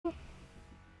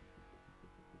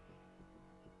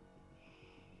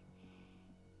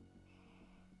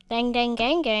Dang, dang,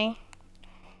 gang, gang.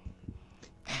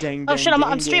 Dang, Oh shit,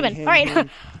 I'm streaming. dang, Alright. dang.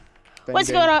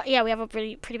 What's going on? Yeah, we have a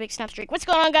pretty big snap streak. What's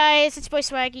going on, guys? It's Boy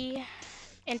Swaggy.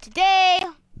 And today,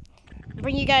 I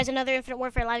bring you guys another Infinite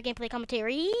Warfare live gameplay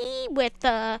commentary with,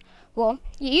 well,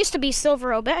 you used to be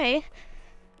SilverObey.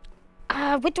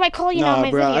 What do I call you now in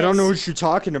my bro, videos? I don't know what you're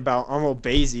talking about. I'm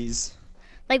Obeysies.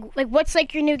 Like, what's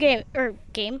like your new game?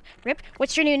 Rip?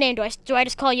 What's your new name? Do I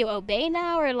just call you Obey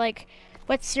now, or like,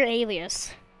 what's your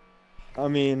alias? I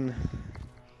mean,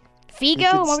 Figo? you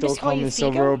Why could would I still just call you me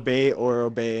Figo? SilverObey or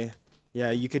Obey.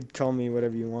 Yeah, you could call me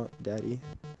whatever you want, Daddy.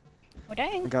 Oh,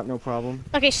 dang. I got no problem.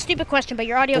 Okay, stupid question, but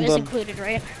your audio is included,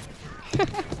 right?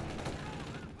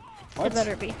 What? It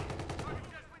better be.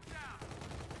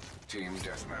 Team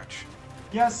deathmatch.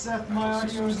 Yes, Seth, my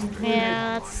audio is included.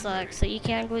 Yeah, that sucks. So you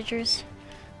can't glitch yours.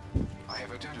 I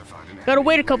have identified an Gotta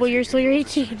wait a enemy couple UAV years till you're in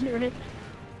 18, right?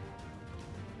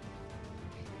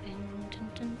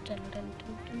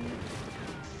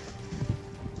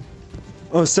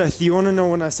 Oh, Seth, you want to know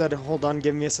when I said, hold on,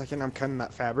 give me a second, I'm cutting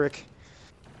that fabric?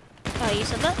 Oh, you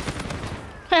said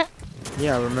that?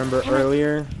 Yeah, remember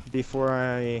earlier, before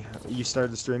you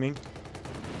started streaming?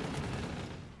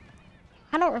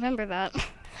 I don't remember that.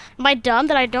 Am I dumb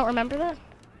that I don't remember that?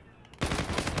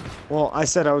 Well, I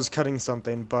said I was cutting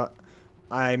something, but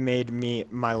I made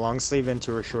my long sleeve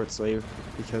into a short sleeve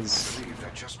because believe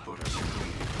that just put us in the lead.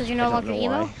 Because you're I no don't longer know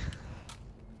emo? why.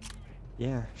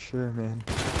 Yeah, sure, man.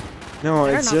 No,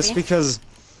 Better it's not just be. because,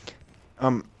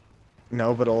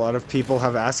 no, but a lot of people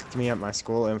have asked me at my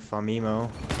school if I'm emo.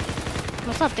 Well,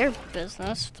 it's not their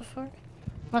business. What the fuck?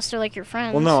 Unless they're like your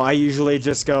friends. Well, no, I usually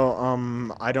just go,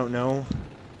 I don't know.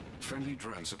 Friendly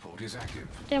drone support is active.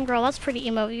 Damn, girl, that's pretty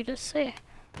emo of you to say.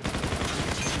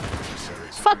 Adversaries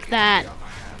are Fuck taking that. the upper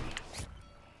hand.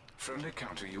 Friendly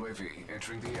counter UAV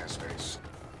entering the airspace.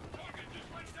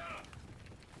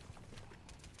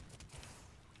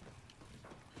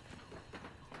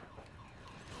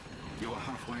 You are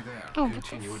halfway there. Oh, what the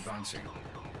Continue advancing.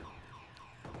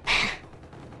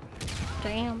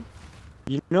 Damn.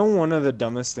 You know, one of the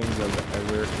dumbest things I've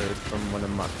ever heard from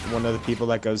one of the people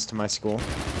that goes to my school.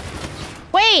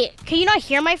 Wait, can you not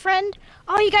hear my friend?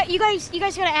 Oh, you guys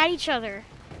gotta add each other.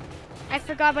 I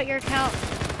forgot about your account.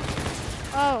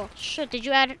 Oh shit! Did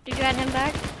you add him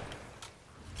back?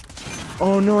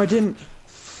 Oh no, I didn't.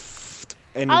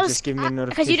 And it I was- just gave me a notification.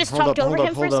 Because you just talked over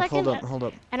him for a second. Hold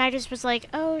up. And I just was like,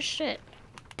 oh shit.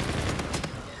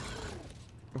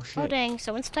 Oh shit. Oh dang!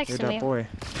 Someone's You're texting that me. boy.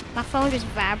 My phone just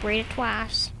vibrated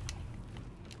twice.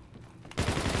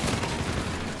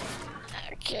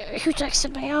 Okay, who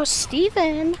texted me? Oh,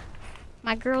 Steven.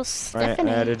 My girl Alright,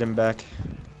 Stephanie. I added him back.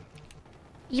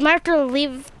 You might have to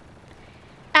leave.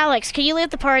 Alex, can you leave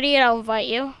the party and I'll invite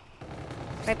you?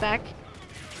 Right back.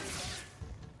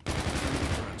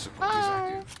 Drone support is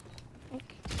active.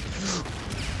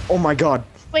 Oh my god.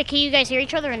 Wait, can you guys hear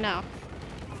each other or no?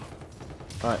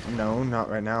 No, not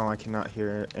right now. I cannot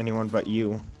hear anyone but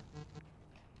you.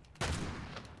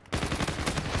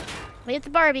 Leave the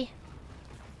Barbie.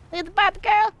 Leave the Barbie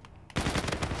girl.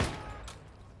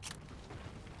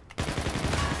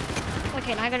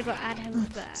 Okay, now I gotta go add him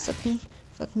back. Suck me.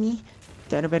 Fuck me.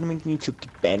 Dad better make me choke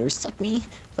better. Suck me.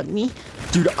 Fuck me.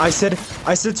 Dude, I said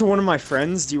to one of my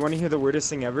friends, do you want to hear the weirdest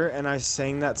thing ever? And I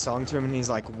sang that song to him and he's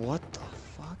like, what the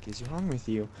fuck is wrong with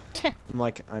you? I'm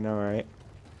like, I know, right?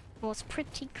 Well, it's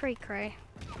pretty cray-cray.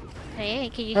 Hey,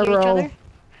 can you Hello. hear each other?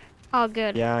 Oh,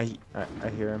 good. Yeah, I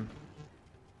hear him.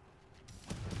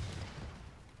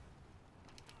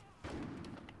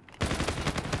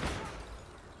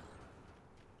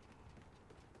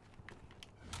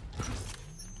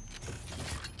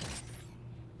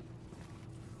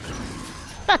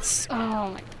 That's...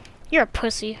 Oh, my... You're a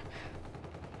pussy.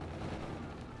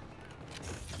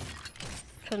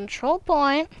 Control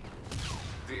point.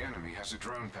 The enemy has a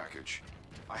drone package.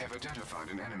 I have identified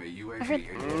an enemy I heard- UAV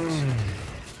in your vicinity.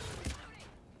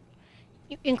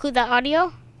 You include that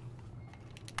audio?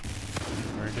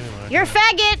 You're a You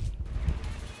faggot!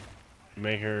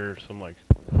 may hear some like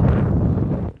in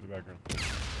the background.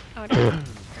 Oh, no.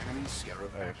 Enemy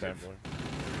scarab Hey, active. fanboy.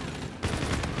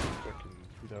 Fucking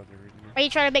 2000 reading here. Are you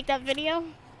trying to make that video?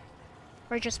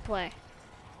 Or just play?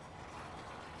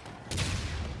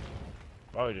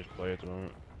 Probably just play at the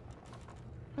moment.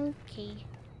 Okay.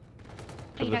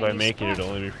 Because if I make it, it'll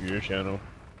only be for your channel.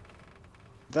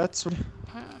 That's what.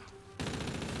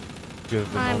 Because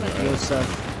at the I'm moment, a- I No, don't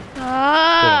Seth.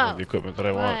 have Oh! the equipment that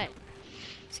I want. What?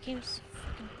 This game's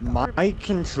fucking My garbage.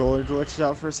 controller glitched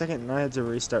out for a second, and I had to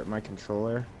restart my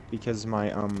controller because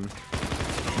my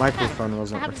microphone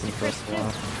wasn't That happens working to for Chris, a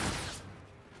while.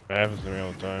 That happens to me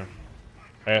all the time.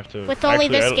 I have to. With only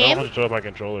this I game? don't have to show up my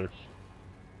controller.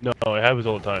 No, it happens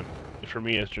all the time. For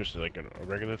me, it's just like a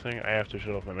regular thing. I have to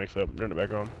shut off my mix up, turn it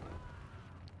back on.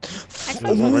 It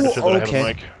won't register that I have a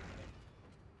mic.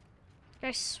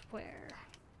 I swear.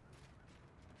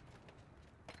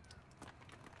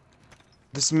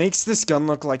 This makes this gun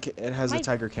look like it has a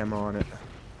tiger camo on it.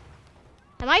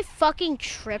 Am I fucking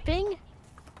tripping?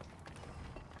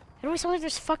 It always sounds like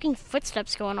there's fucking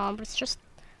footsteps going on, but it's just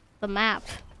the map.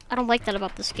 I don't like that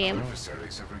about this game.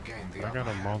 I got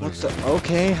a mother. What's the?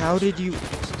 Okay, how did you?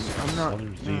 I'm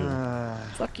not.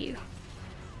 Fuck you.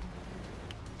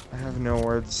 I have no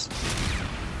words.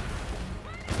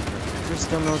 Just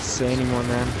don't know what to say anymore,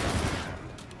 man.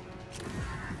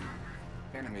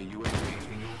 Enemy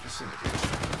UAV in your vicinity.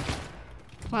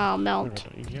 Wow, melt.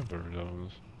 You can't burn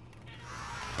those.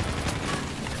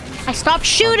 I stopped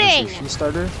shooting! Conversation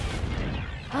starter?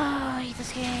 Oh, I hate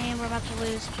this game. We're about to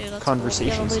lose, dude. That's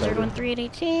Conversation cool. starter. Loser won 3 at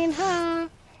 18, huh?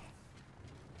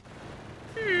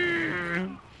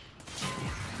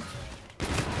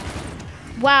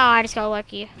 Wow, I just got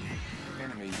lucky.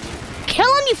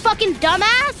 Kill him, you fucking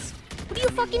dumbass! What are you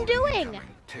fucking doing?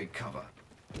 Take cover.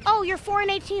 Oh, you're 4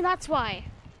 and 18, that's why.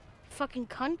 Fucking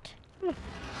cunt.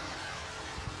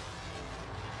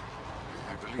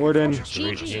 Warden.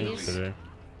 GG's.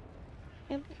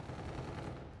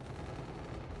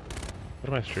 What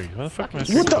am I streaming? Why the fuck am I What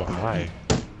streaming the- so high?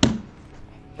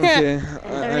 Okay,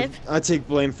 I take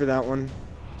blame for that one.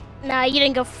 Nah, you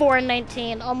didn't go 4 and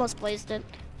 19. Almost blazed it.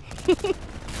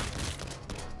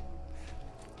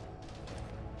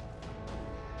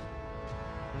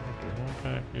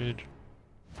 Package.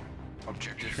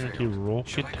 Objective Trinity failed. roll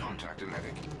Shall kit. I contact a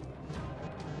medic?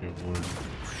 Good lord.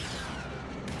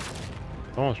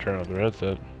 I almost turned off the red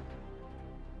set.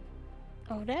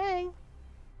 Oh, dang.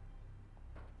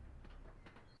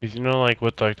 Cause you know, like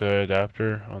with like the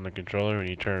adapter on the controller, when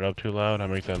you turn it up too loud, how it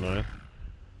makes that noise.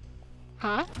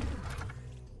 Huh?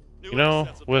 You know,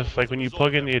 with like when you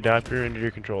plug in the adapter into your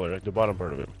controller, like the bottom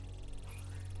part of it.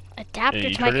 Adapter Yeah,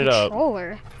 you to my turn it up.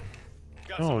 controller.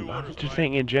 No, I'm just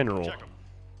saying in general.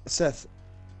 Seth,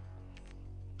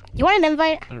 You want an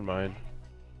invite? Never mind.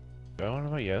 I don't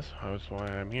know. Yes, that's why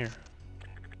I'm here.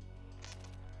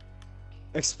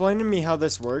 explain to me how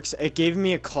this works. It gave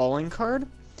me a calling card,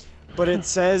 but it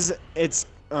says it's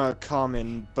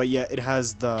common, but yet it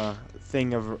has the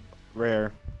thing of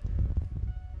rare.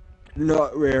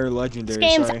 Not rare, legendary, This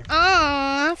game's sorry.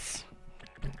 off.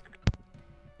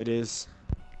 It is.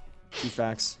 True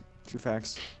facts. True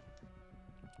facts.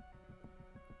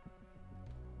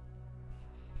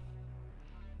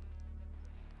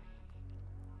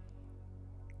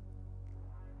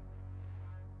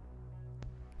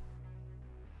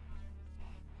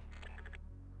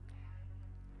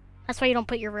 That's why you don't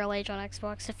put your real age on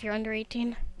Xbox if you're under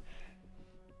 18.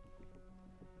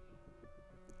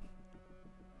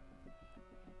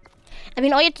 I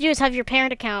mean, all you have to do is have your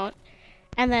parent account,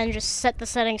 and then just set the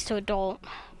settings to adult,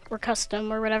 or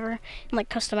custom, or whatever, and like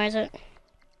customize it.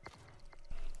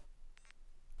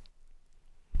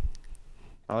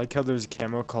 I like how there's a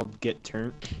camo called Get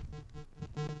Turned.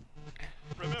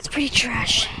 It's pretty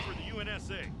trash.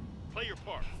 Play your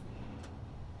part.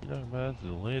 No, that's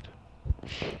the lid.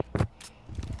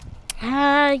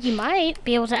 You might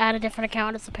be able to add a different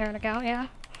account as the parent account, yeah.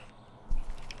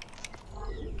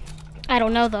 I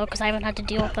don't know though, because I haven't had to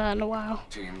deal with that in a while.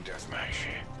 Team deathmatch.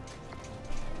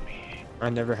 I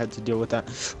never had to deal with that.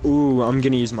 Ooh, I'm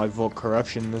gonna use my Volt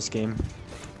Corruption in this game.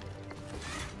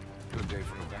 Good day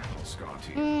for a battle, Scar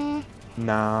team.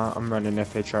 Nah, I'm running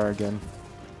FHR again.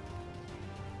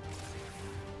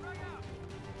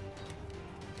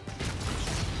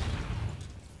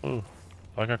 Ooh,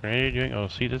 I got grenade doing. Oh,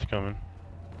 see this coming.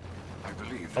 I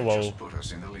believe Oh, that whoa. just put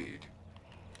us in the lead.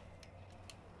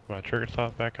 My trigger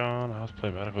stop back on. I was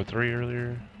playing Battlefield 3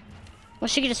 earlier. Well,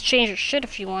 she could just change her shit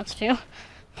if she wants to.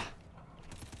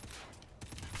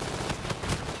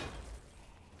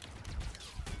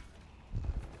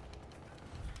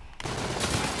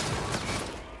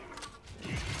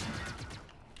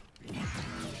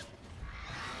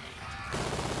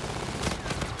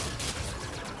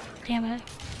 Damn it.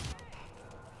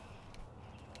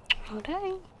 Oh,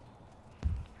 dang.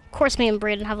 Of course me and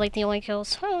Braden have, like, the only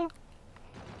kills. Huh.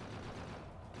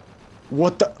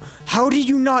 What the? How did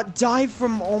you not die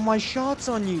from all my shots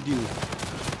on you, dude?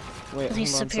 Wait,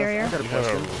 He's hold on, Seth, superior. I got a You have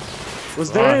question. a- Was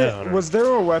Oh, there Hunter. was there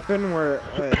a weapon where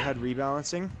it had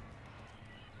rebalancing?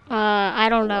 I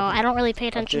don't know. I don't really pay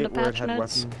attention to Update where it patch had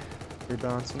notes. weapon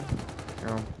rebalancing?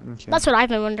 Oh, okay. That's what I've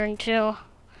been wondering too.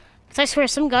 Cause I swear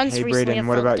some guns Hey, recently Brayden, have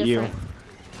what felt about you? different.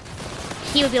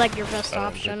 He would be like your best I don't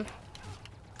option.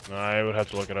 No, I would have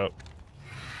to look it up.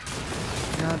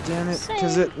 God damn it.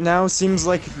 Because it now seems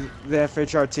like the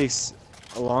FHR takes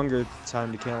a longer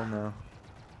time to kill now.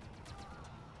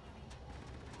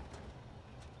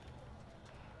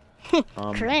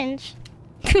 Cringe.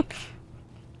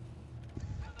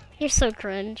 You're so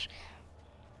cringe.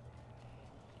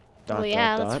 Well,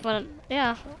 yeah, that's what.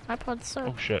 Yeah, iPods suck.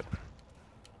 Oh shit.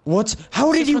 What?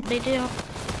 How did That's you? what they do.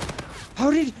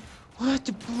 How did? What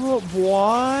the bro?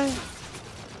 Why?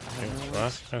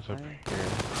 That's up here.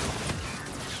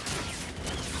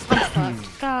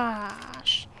 Oh,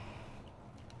 gosh.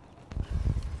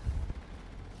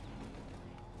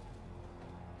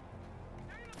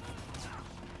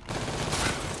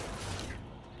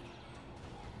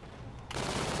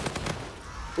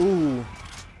 Ooh.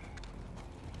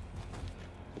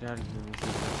 Get out of here.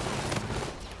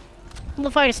 What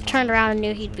if I just turned around and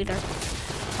knew he'd be there?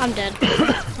 I'm dead.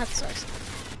 That sucks.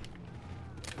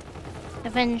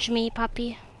 Avenge me,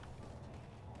 puppy.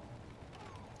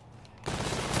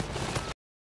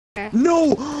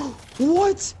 No!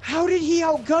 What? How did he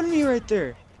outgun me right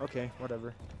there? Okay,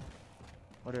 whatever.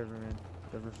 Whatever, man.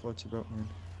 Whatever floats your boat, man.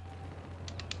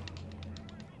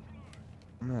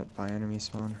 I'm gonna buy enemy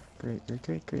spawn. Great, great,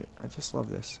 great, great. I just love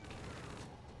this.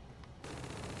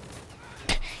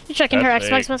 You checking her That's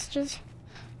Xbox messages?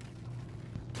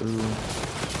 Ooh.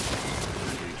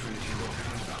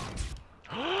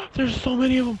 There's so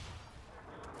many of them.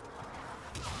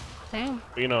 Damn.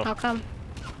 You know, How come?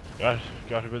 gosh,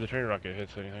 God forbid the train rocket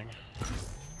hits anything.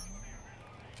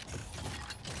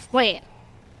 Wait.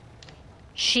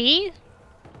 She?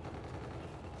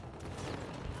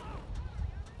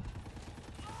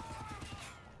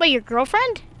 Wait, your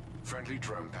girlfriend? Friendly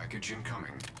drone package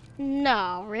incoming.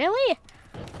 No, really?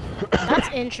 That's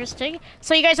interesting.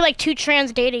 So you guys are like two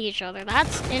trans dating each other.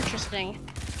 That's interesting.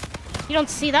 You don't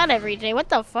see that every day. What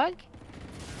the fuck?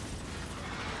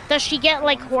 Does she get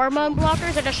like hormone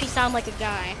blockers or does she sound like a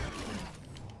guy?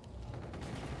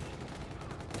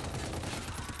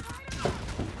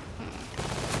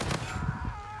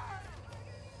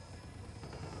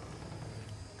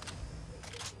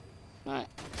 What?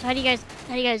 So how do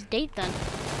you guys date then?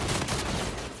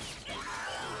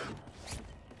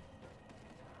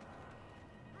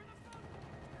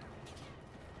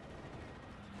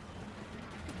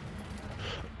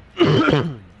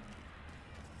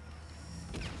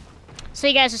 So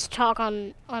you guys just talk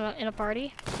in a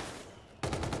party?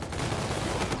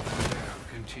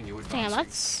 Continue advancing. Damn,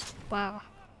 that's wow.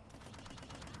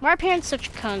 Why are parents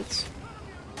such cunts?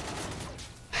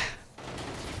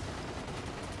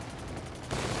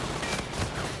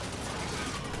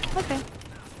 Okay.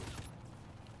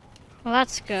 Well,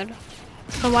 that's good.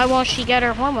 So why won't she get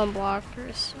her hormone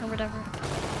blockers or whatever?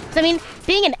 'Cause, I mean,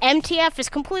 being an MTF is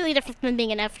completely different than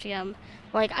being an FTM.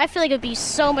 Like, I feel like it'd be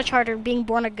so much harder being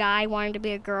born a guy wanting to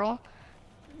be a girl.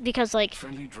 Because, like,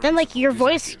 then, like, your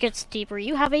voice gets deeper.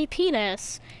 You have a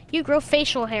penis. You grow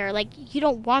facial hair. Like, you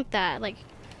don't want that. Like,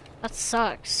 that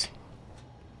sucks.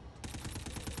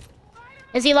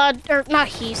 Is he allowed, or not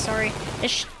he, sorry.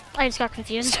 I just got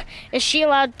confused. Is she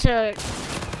allowed to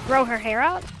grow her hair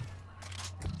out?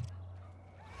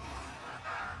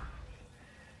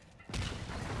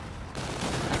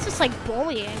 That's just like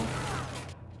bullying.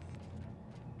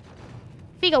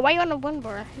 Figo, why are you on a one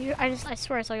bar? I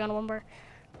swear I saw you on a one bar.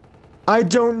 I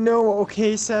don't know,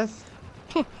 okay, Seth?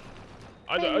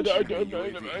 What,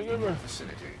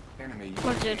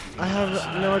 dude? I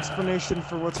have no explanation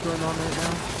for what's going on right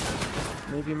now.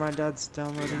 Maybe my dad's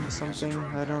downloading something.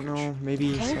 I don't know.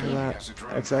 Maybe some of that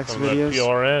XX videos.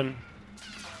 PRN.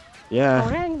 Yeah. Oh,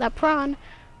 dang, that prawn.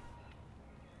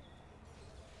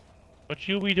 What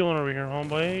you be doing over here,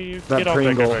 homeboy? You That get off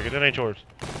Pringle. that package. That ain't yours.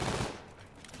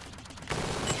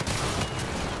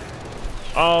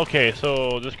 Oh, okay,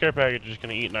 so this care package is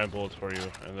gonna eat 9 bullets for you,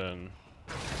 and then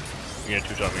you get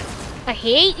 2 shot me. I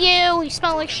hate you. You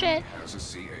smell like shit. Has a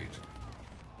C8.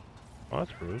 Oh,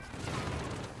 that's rude.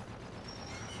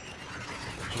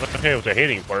 It's okay with the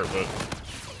hating part, but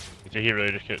he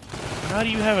really just get. How do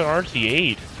you have an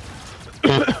RC8?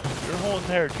 Your whole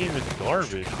entire team is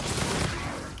garbage.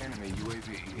 Enemy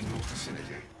UAV in your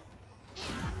vicinity.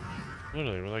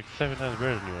 Literally, we're like 7 times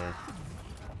better than you are.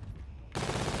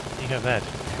 You got that.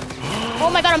 Oh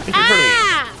my god, I'm Get in front of me.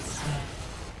 ass!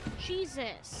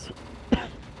 Jesus.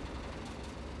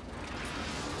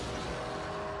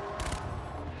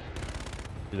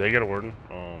 Did they get a warden?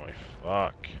 Oh my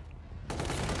fuck.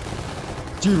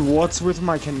 Dude, what's with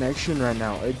my connection right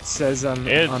now? It says I'm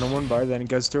on a 1 bar, then it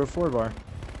goes to a 4 bar.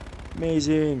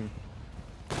 Amazing.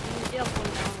 You have one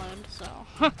download, so.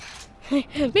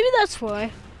 Maybe that's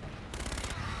why.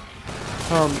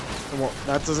 Well,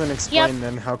 that doesn't explain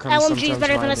then how come LMG is sometimes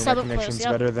better than my a internet Subway connection's Plus,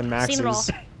 yep. better than Seen it all.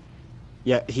 Max's.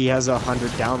 Yeah, he has 100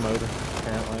 download,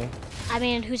 apparently. I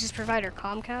mean, who's his provider?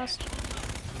 Comcast?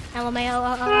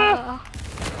 LMAO.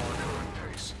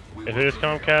 Pace. If it is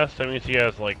Comcast, that means he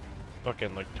has like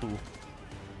fucking like 2.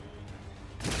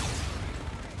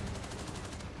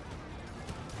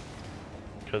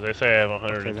 Because they say I have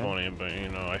 120, but you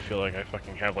know, I feel like I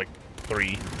fucking have like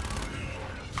 3.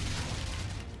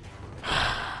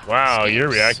 Wow, your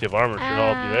reactive armor should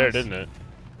all be there, didn't it?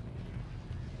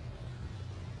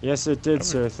 Yes, it did,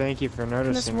 sir. Thank you for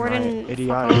noticing my warden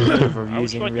idiotic move of I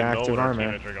wish using I could know reactive what our armor.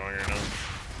 teammates are going right now.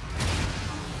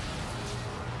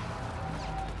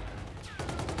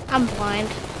 I'm blind.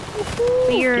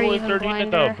 But you're even 13 at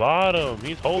blinder. the bottom.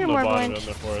 He's holding You're the more bottom blind. down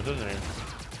there for us, isn't he?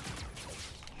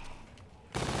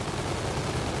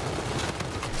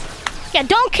 Yeah,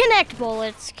 don't connect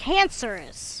bullets.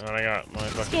 Cancerous. And I got my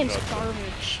This fucking game's shotgun.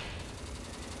 garbage.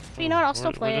 But you know what? I'll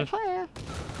still play it.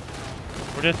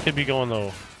 Where this could be going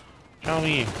though? Tell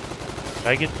me.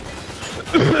 I get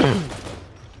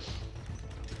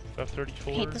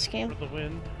F-34 Hate this game. for the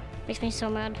win. Makes me so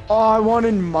mad. Oh, I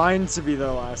wanted mine to be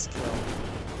the last kill.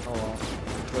 Oh well,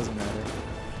 doesn't matter. My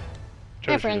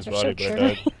Tried to friends shoot are his so body, but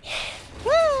I true.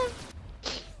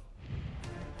 died.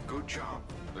 Good job.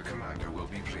 The commander will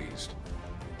be pleased.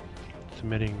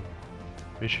 Submitting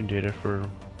mission data for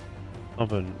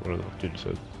something. What the dude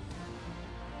said.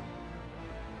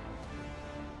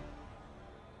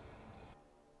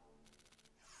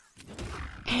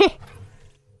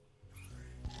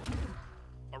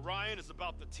 Orion is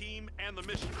about the team and the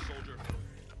mission, soldier.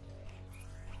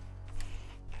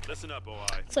 Listen up, OI.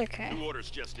 It's okay. New orders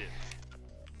just in.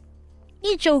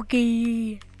 It's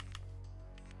okay.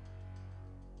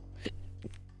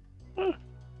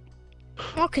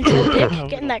 I'll control pick.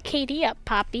 Getting that KD up,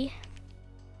 Poppy.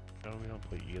 No, we don't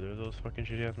play either of those fucking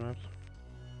shitty ass maps.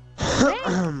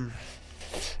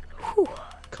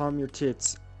 Calm your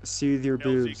tits, soothe your LZ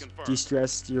boobs, confirmed.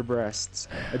 de-stress your breasts,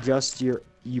 adjust your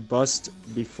bust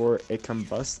before it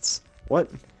combusts. What?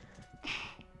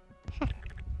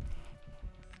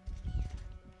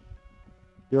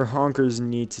 Your honkers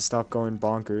need to stop going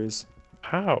bonkers.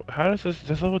 How? How does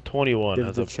this level 21 Give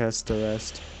has the a... chest a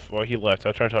rest. Well, he left. I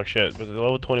was trying to talk shit, but the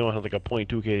level 21 has like a 0.2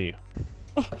 KD.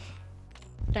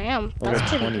 Damn, Level that's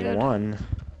pretty good. 21.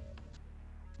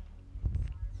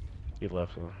 He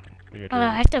left. So we got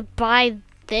I have to buy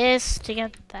this to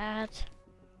get that.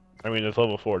 I mean, this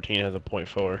level 14 has a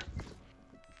 0.4.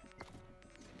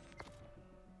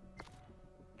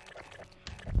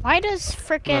 Why does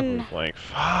frickin' Like,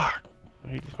 fuck. I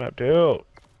hate this map too.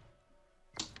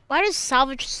 why does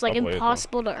salvage just like Subway, though.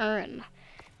 impossible to earn?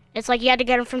 It's like you had to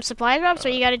get them from supply drops, or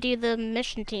you got to do the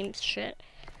mission teams shit.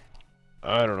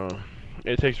 I don't know.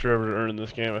 It takes forever to earn in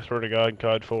this game. I swear to God,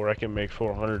 COD 4, I can make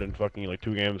 400 in fucking like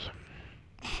 2 games.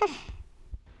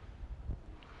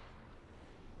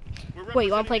 Wait,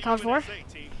 you wanna play COD 4?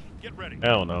 Get ready.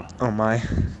 Hell no. Oh my.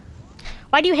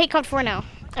 Why do you hate COD 4 now?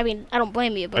 I mean, I don't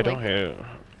blame you, but I don't hate it.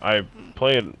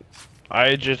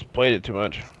 I just played it too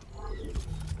much.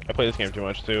 I play this game too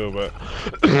much too, but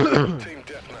Team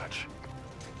deathmatch.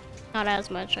 not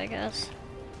as much, I guess.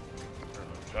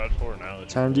 COD 4 now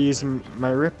is Time to use my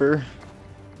Ripper.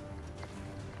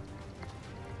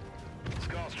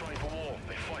 Scars train for war.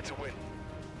 They fight to win.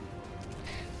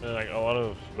 like a lot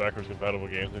of backwards compatible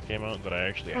games that came out that I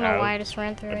actually I don't know why I have. just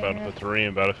ran through it. Battlefield 3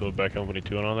 and Battlefield Bad Company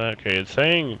 2 and all that. Okay, it's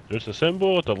saying there's a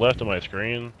symbol at the left of my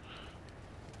screen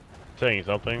saying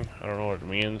something. I don't know what it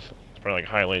means. It's probably like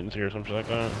high latency or something like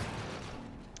that.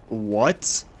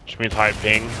 What? Which means high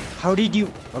ping. How did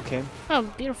you? Okay. Oh,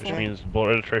 beautiful. Which means bullet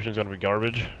registration is gonna be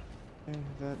garbage.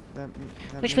 That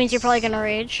Which means you're probably gonna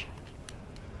rage.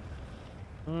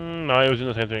 No, it was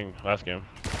doing the same thing last game.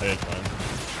 I did fine.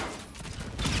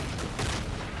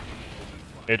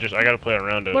 It just, I gotta play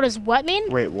around it. What does what mean?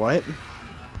 Wait, what?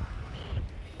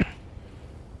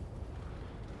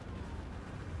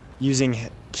 Using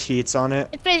cheats on it?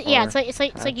 It's yeah, Or it's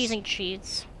like hacks? using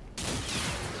cheats.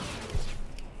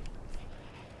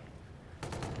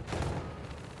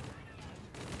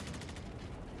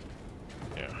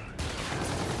 Yeah.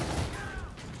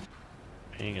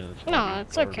 Ping and it's No, gonna be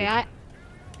it's okay. garbage.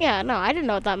 Yeah, no, I didn't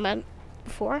know what that meant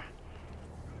before.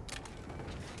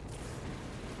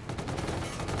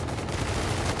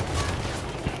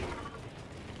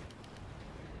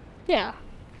 Yeah.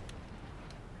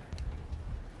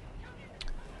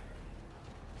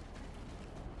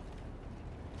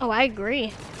 Oh, I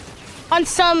agree. On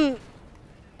some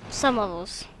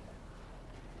levels.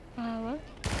 What?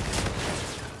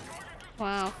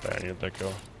 Wow. I need that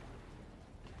go.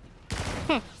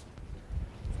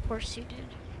 course you did.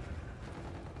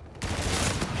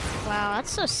 Wow,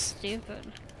 that's so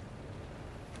stupid.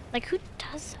 Like, who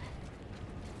does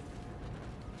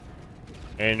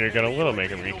that? And you're gonna little make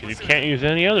him because you can't use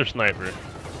any other sniper.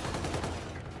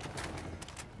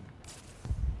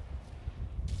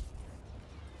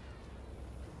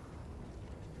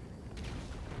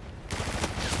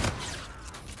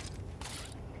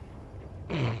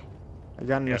 I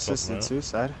got an Yeah, assisted fuck that.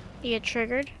 suicide. You get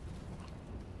triggered?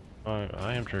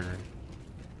 I am triggered.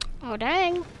 Oh,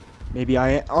 dang. Maybe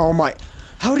I. Oh my.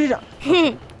 How did I?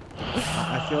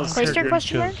 I feel Cloister triggered.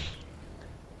 question mark?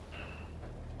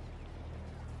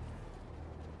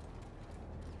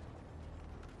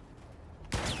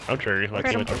 I'm triggered. My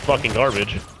Critical. teammates are fucking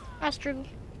garbage. Astro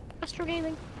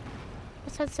Gaming.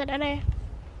 What's that said, NA?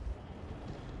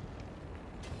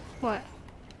 What?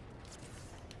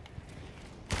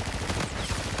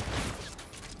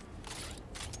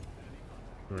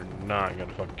 We're not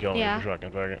gonna fucking kill me Yeah. with a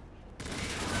shotgun packet.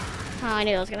 Oh, I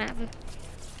knew that was gonna happen.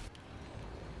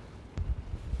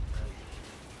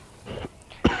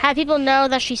 Have people know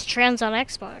that she's trans on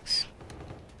Xbox?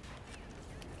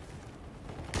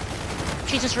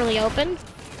 She's just really open?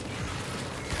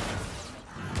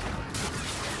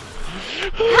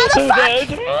 How the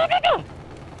fuck?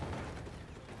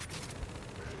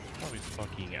 Oh, he's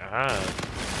fucking ass.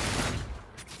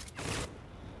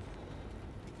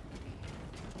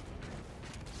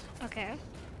 Okay.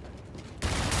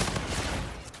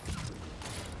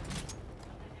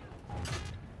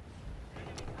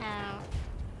 Ow.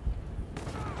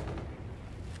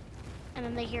 And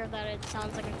then they hear that it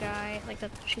sounds like a guy, like that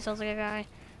she sounds like a guy.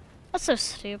 That's so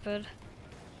stupid.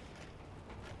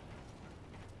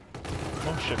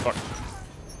 Oh shit, fuck.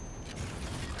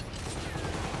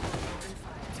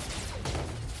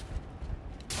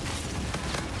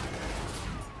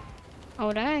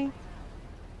 Oh dang.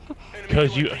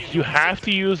 Because you have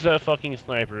to use that fucking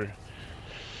sniper.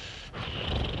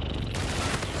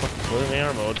 Fucking put it in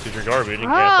AR mode because you're garbage and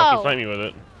can't fucking Oh. snipe me with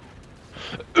it.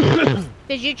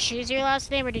 Did you choose your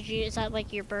last name, or is that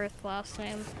like your birth last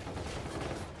name?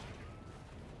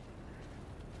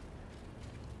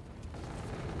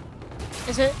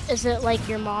 Is it like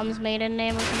your mom's maiden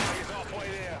name or something?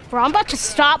 Bro, I'm about to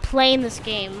stop playing this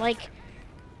game. Like,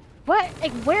 what?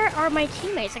 Like, where are my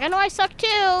teammates? Like, I know I suck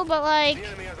too, but like,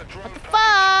 what the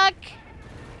fuck?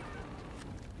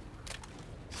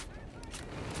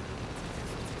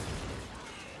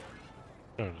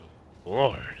 Oh,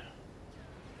 Lord.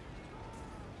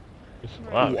 This is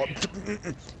loud.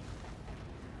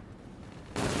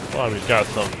 Lobby's got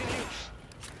some.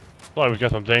 Lobby's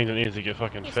got some things that needs to get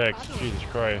fucking fixed. Jesus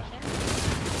Christ.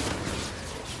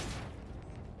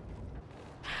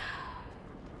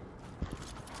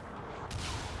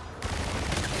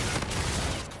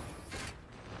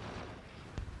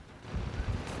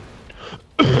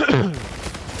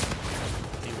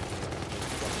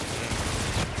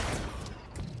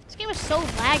 This game is so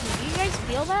laggy. Do you guys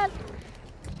feel that?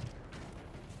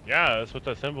 Yeah, that's what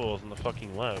that symbol is on the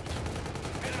fucking left.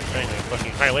 Saying that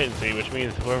fucking high latency, which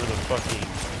means whoever the fucking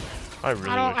I really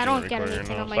I don't wish get you were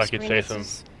anything recording on now, my so I could screen say that some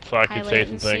says so I high could say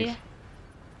some latency. things.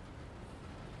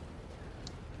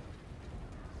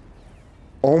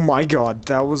 Oh my god,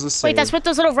 that was a save. Wait, that's what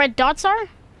those little red dots are?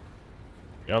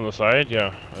 Yeah, on the side,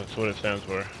 yeah, that's what it stands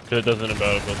for. Because it doesn't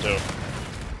about it, but too.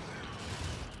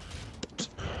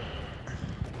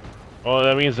 Well,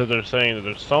 that means that they're saying that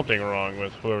there's something wrong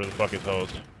with whoever the fuck is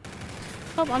host.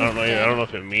 Oh, I don't know. I don't know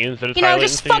if it means that it's You know, high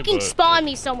just latency, fucking but spawn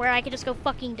me somewhere. I could just go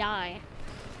fucking die.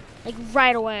 Like,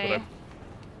 right away. But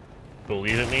I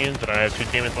believe it means that I have two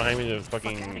teammates behind me that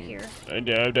fucking. Fuck outta here.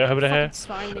 Fucking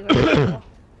Spawn me right now.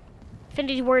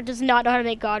 Infinity Ward does not know how to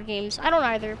make god games. I don't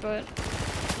either, but...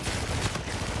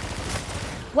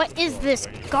 What is this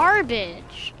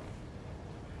garbage?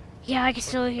 Yeah, I can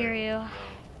still hear you.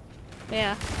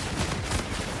 Yeah.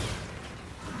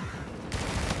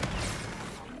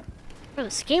 Bro,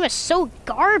 this game is so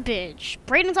garbage.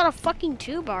 Brayden's on a fucking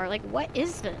 2-bar. Like, what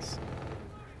is this?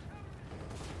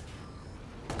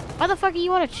 Why the fuck are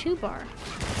you on a 2-bar?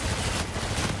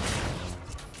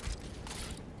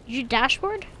 You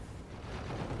dashboard?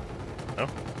 No.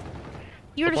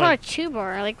 You were The just on a point.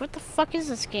 2-bar. Like, what the fuck is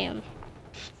this game?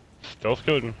 Still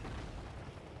scooting.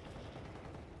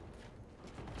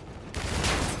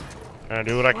 I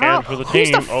do what I can Wow, for the who's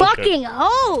team. the Oh, shit. fucking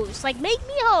host? Like, make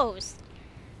me host.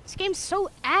 This game's so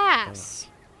ass.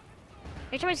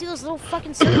 Every time I see those little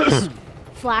fucking circles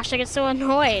flash, I get so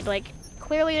annoyed. Like,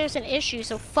 clearly there's an issue,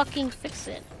 so fucking fix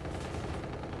it.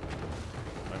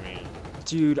 I mean,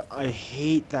 Dude, I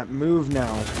hate that move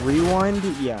now. Rewind?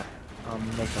 Yeah. No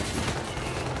thank you.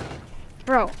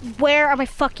 Bro, where are my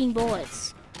fucking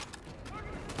bullets?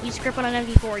 You script on an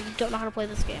MD4, you don't know how to play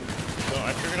this game. So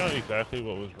I figured out exactly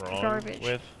what was wrong Garbage.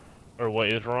 with, or what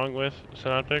is wrong with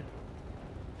Synoptic.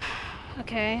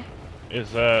 Okay.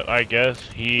 Is that I guess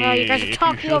he. Oh, you guys are if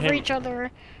talking you shoot over him, each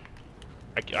other.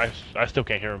 I still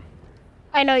can't hear him.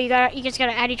 I know, you just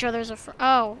gotta add each other as a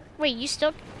oh, wait, you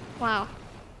still, wow.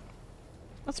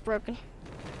 That's broken.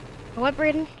 What,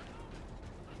 Braden?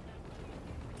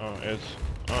 Oh, it's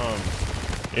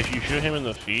if you shoot him in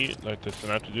the feet, like the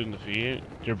Synoptic dude in the feet,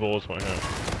 your bullets won't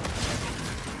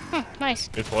hit. Nice.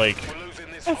 It's like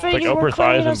Like upper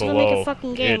thighs and make a below,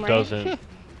 fucking game, it right? doesn't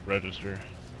register.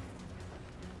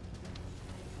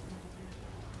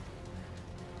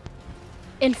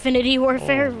 Infinity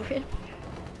Warfare.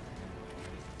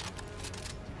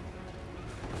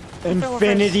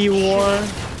 Infinity War.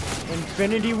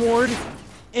 Infinity Ward.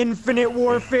 Infinite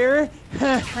Warfare.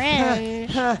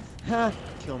 Cringe.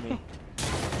 Kill me.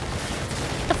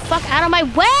 Get the fuck out of my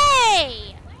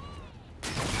way!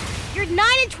 You're 9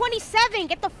 and 27.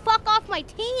 Get the fuck off my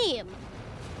team.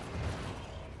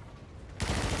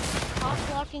 Cock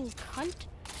blocking cunt.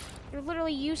 You're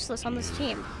literally useless on this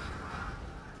team.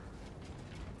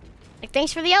 Like,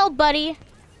 thanks for the L, buddy.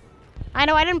 I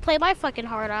know I didn't play my fucking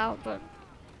heart out, but...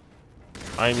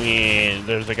 I mean,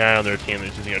 there's a guy on their team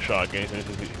that's using a shotgun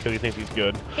because he thinks he's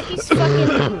good. Get these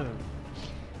fucking...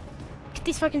 Get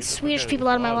these fucking Swedish people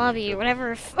out of my lobby, or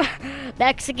whatever.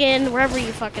 Mexican, wherever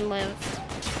you fucking live.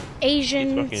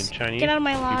 Asians, These fucking Chinese get out of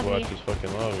my people lobby. at this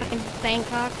fucking lobby. Fucking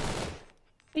Bangkok.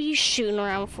 What are you shooting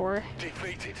around for?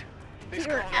 Defeated.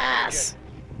 Your ass.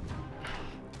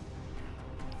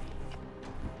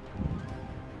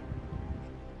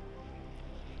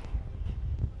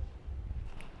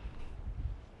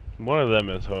 One of them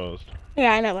is host.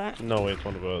 Yeah, I know that. No way, it's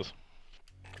one of us.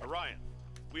 Orion,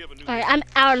 we have a new. Alright, I'm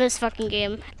out of this fucking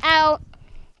game. Out.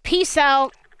 Peace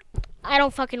out. I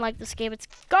don't fucking like this game. It's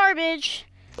garbage.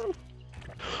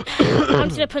 I'm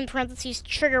just gonna put in parentheses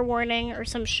trigger warning or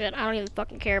some shit. I don't even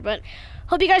fucking care, but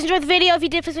hope you guys enjoyed the video. If you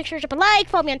did, please make sure to drop a like.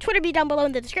 Follow me on Twitter, be down below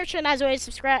in the description. As always,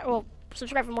 subscribe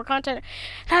for more content.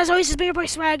 As always, it's been your boy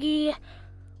Swaggy.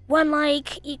 1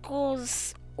 like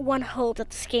equals 1 hope that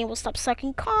this game will stop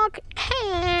sucking cock.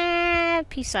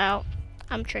 Peace out.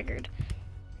 I'm triggered.